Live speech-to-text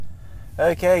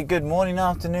Okay, good morning,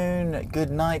 afternoon,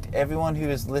 good night, everyone who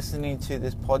is listening to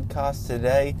this podcast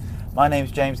today. My name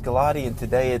is James Gallardi, and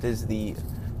today it is the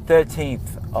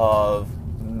 13th of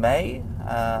May.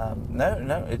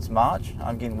 No, it's March.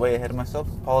 I'm getting way ahead of myself.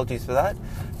 Apologies for that.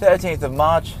 13th of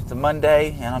March, it's a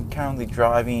Monday, and I'm currently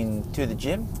driving to the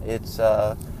gym. It's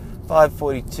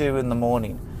 5:42 in the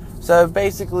morning. So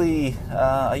basically,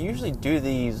 I usually do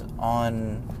these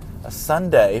on a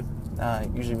Sunday. I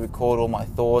usually record all my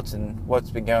thoughts and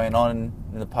what's been going on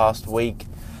in the past week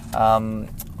on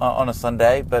a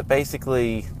Sunday. But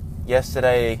basically,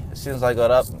 yesterday, as soon as I got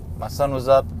up, my son was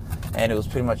up, and it was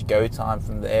pretty much go time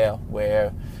from there.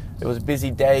 Where it was a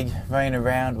busy day running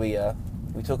around. We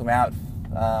took him out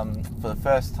for the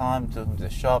first time. Took him to the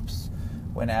shops,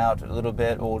 went out a little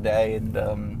bit all day, and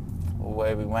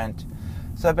away we went.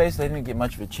 So basically, I didn't get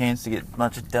much of a chance to get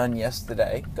much done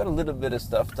yesterday. Got a little bit of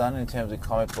stuff done in terms of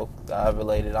comic book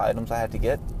related items I had to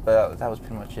get, but that was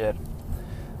pretty much it.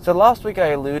 So last week I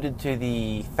alluded to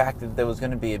the fact that there was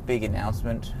going to be a big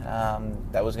announcement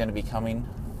that was going to be coming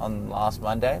on last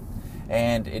Monday,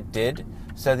 and it did.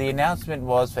 So the announcement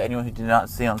was, for anyone who did not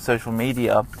see on social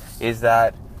media, is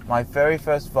that my very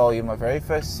first volume, my very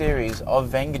first series of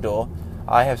Vengador,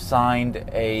 I have signed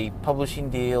a publishing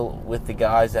deal with the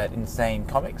guys at Insane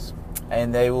Comics,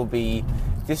 and they will be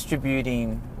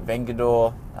distributing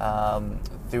Vengador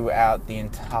throughout the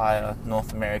entire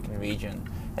North American region.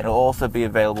 It'll also be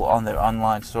available on their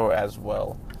online store as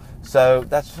well. So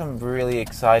that's some really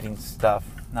exciting stuff.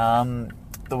 The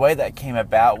way that came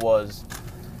about was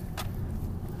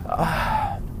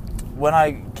when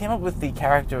I came up with the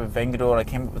character of Vengador, and I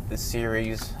came up with this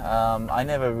series, I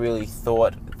never really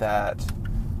thought that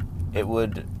it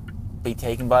would be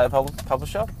taken by a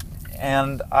publisher.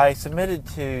 And I submitted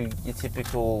to your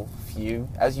typical few.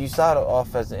 As you start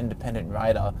off as an independent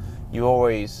writer, you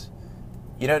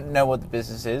don't know what the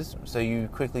business is, so you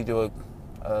quickly do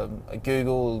a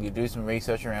Google, you do some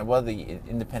research around what are the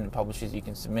independent publishers you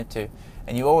can submit to,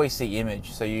 and you always see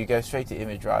Image, so you go straight to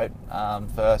Image, right,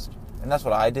 first. And that's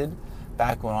what I did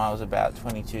back when I was about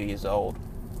 22 years old.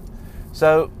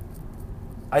 So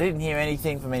I didn't hear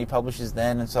anything from any publishers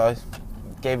then, and so I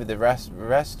gave it the rest,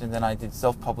 and then I did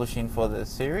self-publishing for the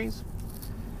series.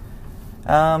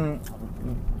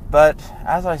 But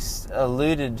as I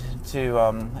alluded to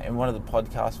in one of the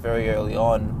podcasts very early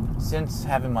on, since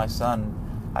having my son,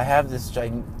 I have this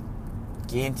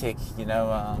gigantic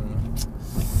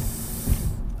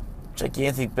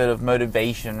bit of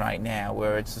motivation right now,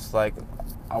 where it's just like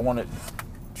I want to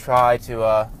try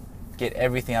to get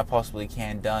everything I possibly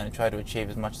can done and try to achieve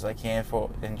as much as I can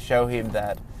and show him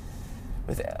that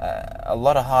with a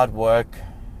lot of hard work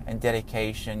and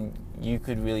dedication, you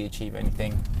could really achieve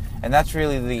anything. And that's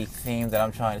really the theme that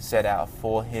I'm trying to set out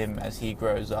for him as he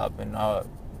grows up. And I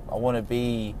want to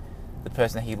be the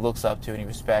person that he looks up to and he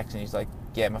respects. And he's like,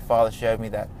 yeah, my father showed me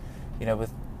that, if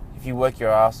you work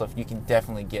your ass off, you can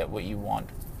definitely get what you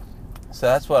want. So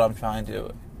that's what I'm trying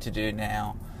to do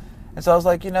now. And so I was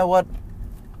like, you know what?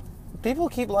 People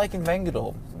keep liking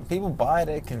Vengador. People buy it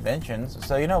at conventions.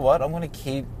 So you know what?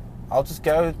 I'll just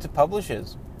go to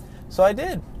publishers. So I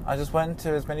did. I just went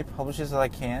to as many publishers as I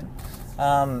can.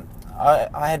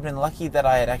 I had been lucky that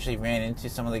I had actually ran into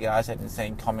some of the guys at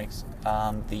Insane Comics,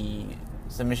 the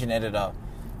submission editor,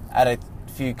 at a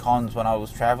few cons when I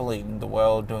was traveling the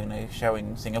world doing a show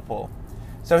in Singapore.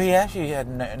 So he actually had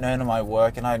known of my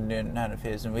work, and I had known of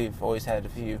his, and we've always had a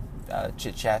few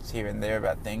chit-chats here and there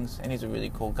about things, and he's a really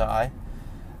cool guy.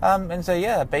 And so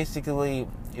yeah, basically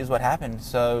is what happened.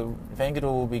 So Vengador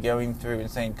will be going through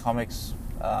Insane Comics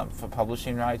for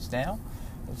publishing rights now.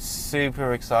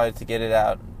 Super excited to get it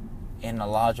out in a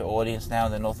larger audience now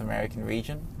in the North American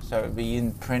region. So it'll be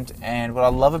in print. And what I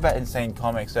love about Insane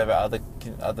Comics over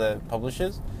other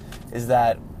publishers is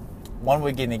that, one,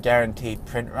 we're getting a guaranteed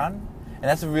print run, and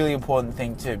that's a really important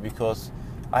thing too, because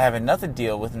I have another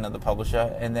deal with another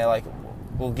publisher, and they're like,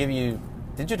 we'll give you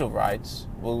digital rights.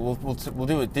 We'll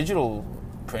do a digital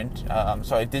print.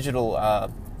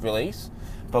 Digital release.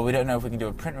 But we don't know if we can do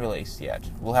a print release yet.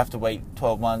 We'll have to wait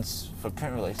 12 months for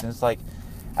print release. And it's like,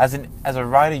 as a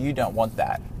writer, you don't want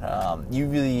that.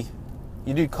 You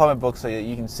do comic books so that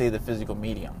you can see the physical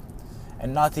medium.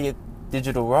 And not to get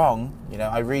digital wrong,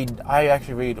 I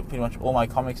actually read pretty much all my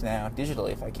comics now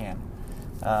digitally if I can.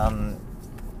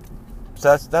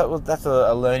 So that's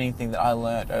a learning thing that I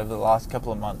learned over the last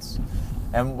couple of months.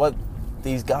 And what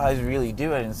these guys really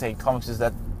do at Insane Comics is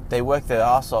that they work their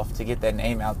ass off to get their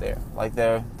name out there. Like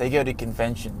they go to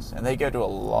conventions, and they go to a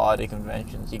lot of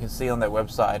conventions. You can see on their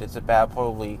website it's about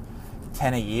probably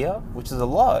 10 a year, which is a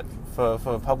lot for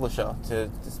a publisher to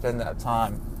spend that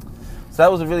time. So So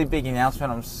that was a really big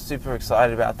announcement. I'm super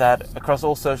excited about that. Across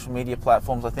all social media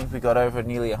platforms, I think we got over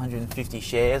nearly 150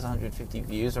 shares, 150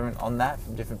 views on that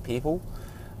from different people.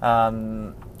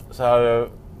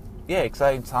 So, yeah,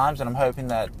 exciting times, and I'm hoping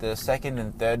that the second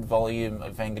and third volume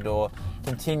of Vengador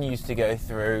continues to go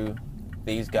through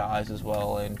these guys as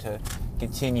well, and to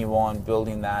continue on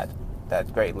building that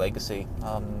great legacy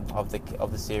of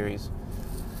the series.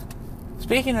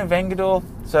 Speaking of Vengador,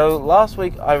 so last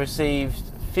week I received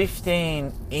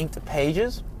 15 inked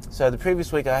pages. So the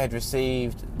previous week I had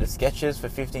received the sketches for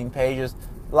 15 pages.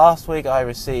 Last week I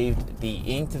received the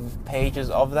inked pages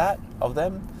of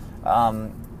them.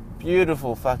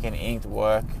 Beautiful fucking inked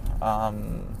work.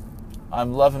 I'm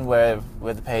loving where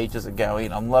the pages are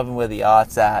going. I'm loving where the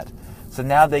art's at. So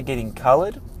now they're getting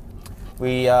coloured.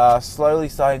 We are slowly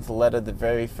starting to letter the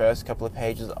very first couple of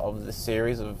pages of the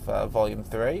series of Volume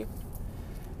 3.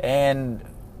 And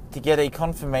to get a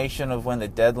confirmation of when the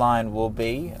deadline will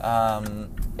be,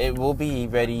 it will be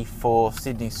ready for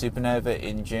Sydney Supernova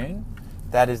in June.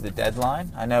 That is the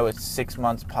deadline. I know it's 6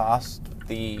 months past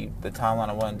the timeline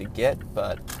I wanted to get,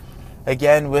 but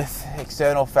again, with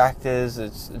external factors,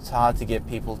 it's hard to get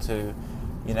people to,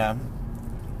 you know,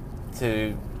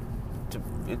 in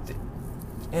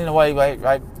a way,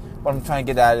 right? What I'm trying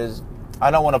to get at is,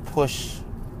 I don't want to push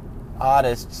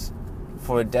artists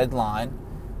for a deadline,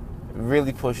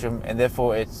 really push them, and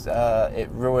therefore it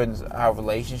ruins our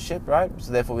relationship, right?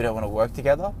 So therefore we don't want to work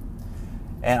together,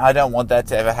 and I don't want that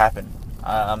to ever happen.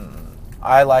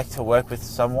 I like to work with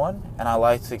someone, and I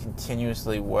like to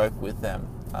continuously work with them.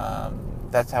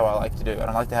 That's how I like to do it, and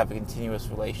I like to have a continuous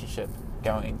relationship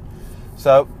going.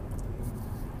 So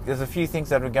there's a few things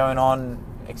that are going on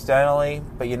externally,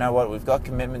 but you know what? We've got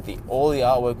commitment. All the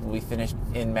artwork will be finished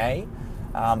in May.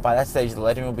 By that stage, the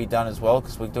lettering will be done as well,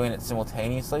 because we're doing it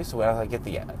simultaneously. So when I get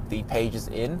the pages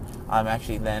in, I'm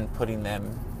actually then putting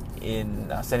them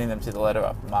in, sending them to the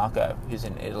letterer, Marco, who's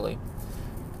in Italy.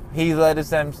 He letters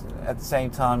them at the same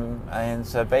time, and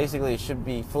so basically it should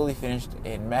be fully finished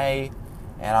in May,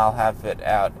 and I'll have it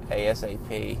out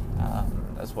ASAP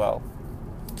as well.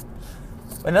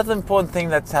 Another important thing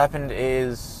that's happened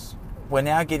is we're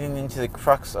now getting into the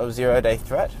crux of Zero Day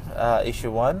Threat,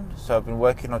 issue 1. So I've been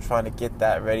working on trying to get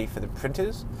that ready for the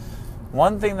printers.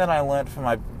 One thing that I learned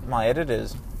from my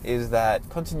editors is that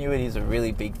continuity is a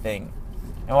really big thing.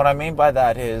 And what I mean by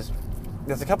that is,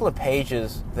 there's a couple of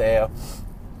pages there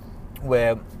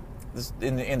where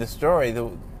in the story,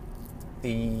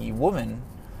 the woman,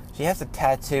 she has a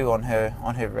tattoo on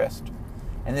her wrist.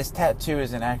 And this tattoo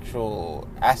is an actual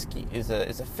ASCII, is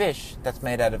a fish that's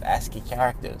made out of ASCII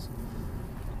characters.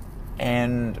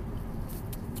 And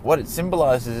what it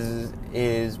symbolizes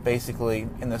is basically,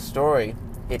 in the story,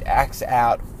 it acts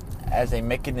out as a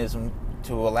mechanism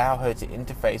to allow her to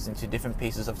interface into different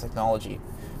pieces of technology,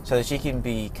 so that she can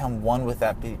become one with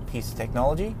that piece of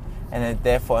technology, and then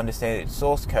therefore understand its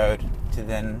source code to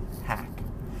then hack.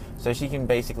 So she can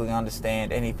basically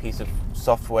understand any piece of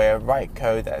software, write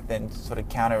code that then sort of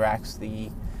counteracts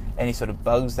any sort of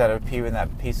bugs that appear in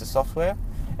that piece of software,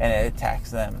 and it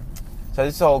attacks them. So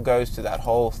this all goes to that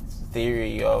whole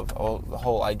theory of, or the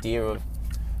whole idea of,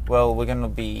 well, we're going to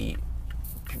be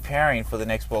preparing for the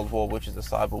next world war, which is the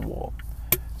cyber war.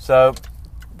 So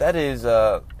that is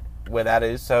where that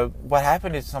is. So what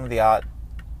happened is, some of the art,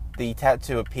 the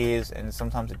tattoo appears and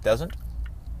sometimes it doesn't.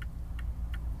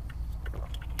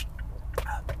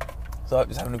 So I'm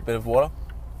just having a bit of water.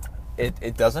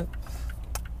 It doesn't.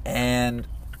 And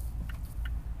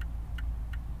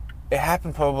it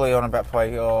happened probably on about,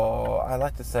 I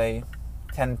like to say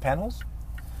 10 panels.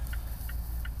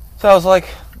 So I was like,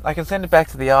 I can send it back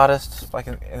to the artist,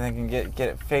 and I can get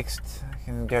it fixed, I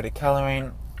can go to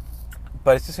coloring,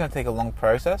 but it's just going to take a long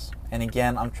process. And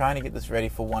again, I'm trying to get this ready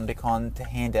for WonderCon to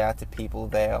hand out to people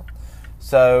there.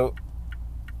 So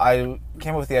I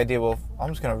came up with the idea, well,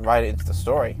 I'm just going to write it into the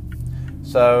story.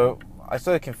 So I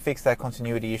sort of can fix that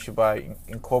continuity issue by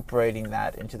incorporating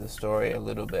that into the story a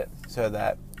little bit, so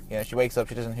that, you know, she wakes up,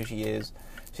 she doesn't know who she is,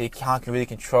 she can't really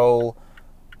control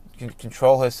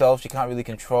herself, she can't really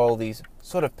control these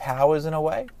sort of powers in a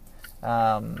way.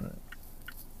 So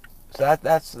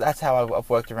that's how I've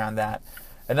worked around that.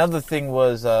 Another thing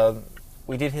was,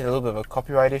 we did hit a little bit of a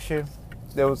copyright issue.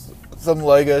 There was some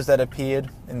logos that appeared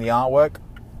in the artwork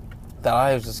that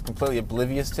I was just completely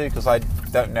oblivious to, because I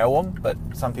don't know them, but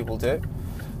some people do.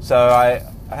 So I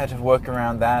had to work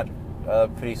around that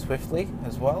pretty swiftly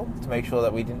as well, to make sure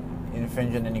that we didn't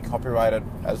infringe on any copyright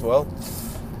as well.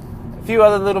 A few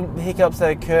other little hiccups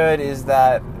that occurred is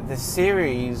that the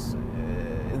series,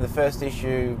 in the first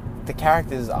issue, the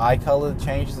characters' eye color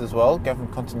changes as well, go from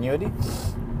continuity.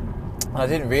 And I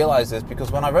didn't realize this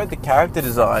because when I wrote the character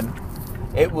design,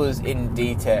 it was in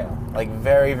detail, like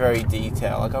very, very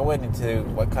detailed. Like I went into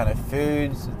what kind of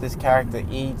foods this character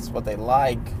eats, what they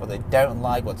like, what they don't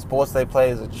like, what sports they play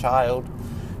as a child.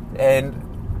 And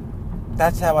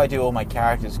that's how I do all my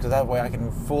characters, because that way I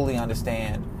can fully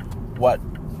understand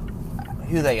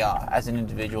who they are as an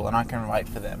individual, and I can write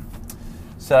for them.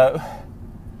 So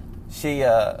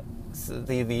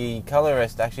the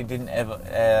colorist actually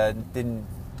didn't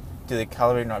do the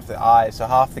coloring right for the eyes. So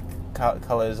half the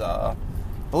colors are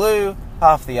blue,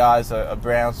 half the eyes are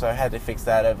brown. So I had to fix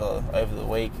that over the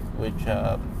week, which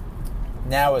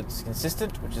now it's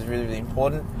consistent, which is really, really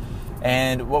important.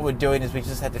 And what we're doing is we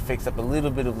just had to fix up a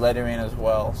little bit of lettering as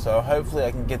well. So hopefully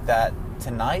I can get that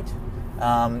tonight.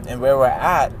 And where we're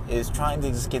at is trying to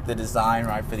just get the design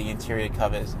right for the interior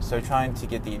covers. So trying to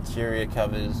get the interior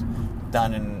covers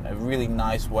done in a really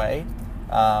nice way,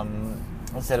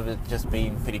 instead of it just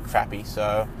being pretty crappy.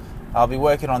 So I'll be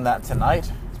working on that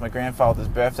tonight. It's my grandfather's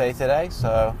birthday today,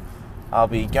 so I'll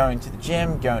be going to the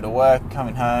gym, going to work,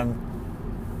 coming home,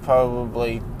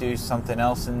 probably do something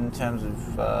else in terms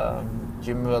of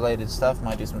gym related stuff.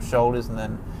 Might do some shoulders and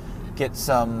then get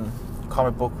some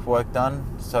comic book work done.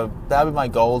 So that would be my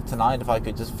goal tonight, if I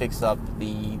could just fix up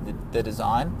the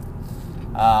design,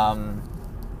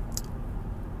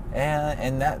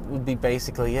 and that would be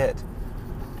basically it.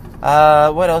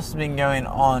 What else has been going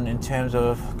on in terms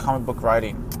of comic book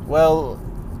writing? Well,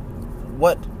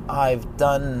 what I've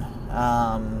done,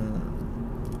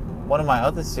 one of my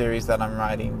other series that I'm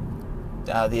writing,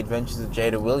 The Adventures of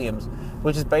Jada Williams,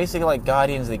 which is basically like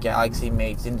Guardians of the Galaxy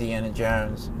meets Indiana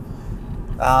Jones.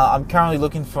 I'm currently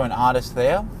looking for an artist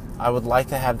there. I would like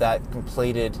to have that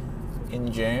completed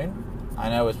in June. I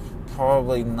know it's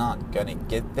probably not going to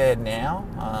get there now,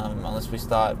 unless we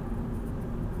start.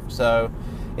 So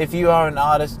if you are an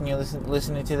artist and you're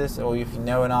listening to this, or if you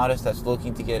know an artist that's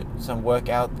looking to get some work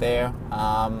out there,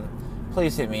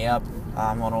 please hit me up.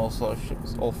 I'm on all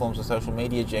forms of social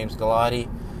media, James Gallardi.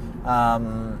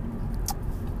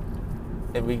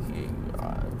 We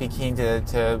be keen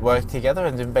to work together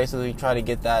and then basically try to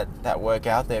get that work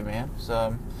out there, man.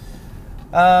 So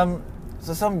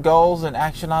some goals and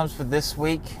action items for this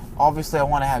week. Obviously, I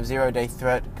want to have Zero Day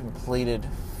Threat completed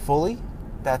fully.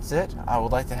 That's it. I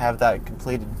would like to have that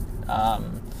completed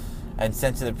and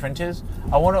sent to the printers.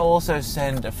 I want to also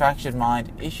send A Fractured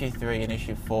Mind issue 3 and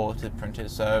issue 4 to the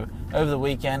printers. So over the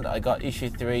weekend, I got issue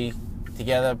 3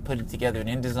 together, put it together in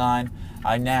InDesign.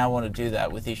 I now want to do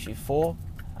that with issue 4.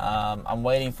 I'm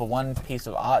waiting for one piece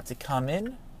of art to come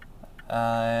in.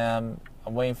 I'm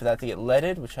waiting for that to get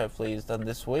lettered, which hopefully is done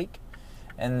this week.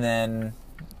 And then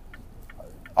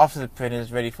off to the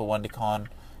printers, ready for WonderCon,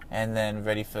 and then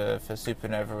ready for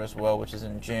Supernova as well, which is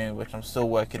in June, which I'm still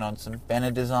working on some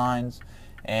banner designs,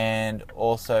 and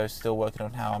also still working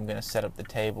on how I'm going to set up the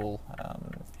table,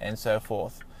 and so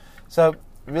forth. So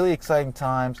really exciting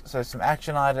times. So some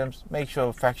action items, make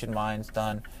sure Fractured Mind's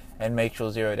done, and make sure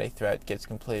Zero Day Threat gets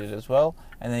completed as well,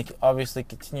 and then obviously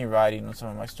continue writing on some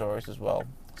of my stories as well.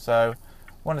 So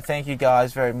I want to thank you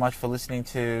guys very much for listening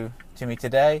to me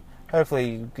today. Hopefully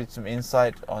you get some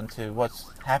insight onto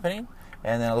what's happening,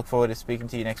 and then I look forward to speaking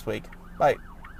to you next week. Bye.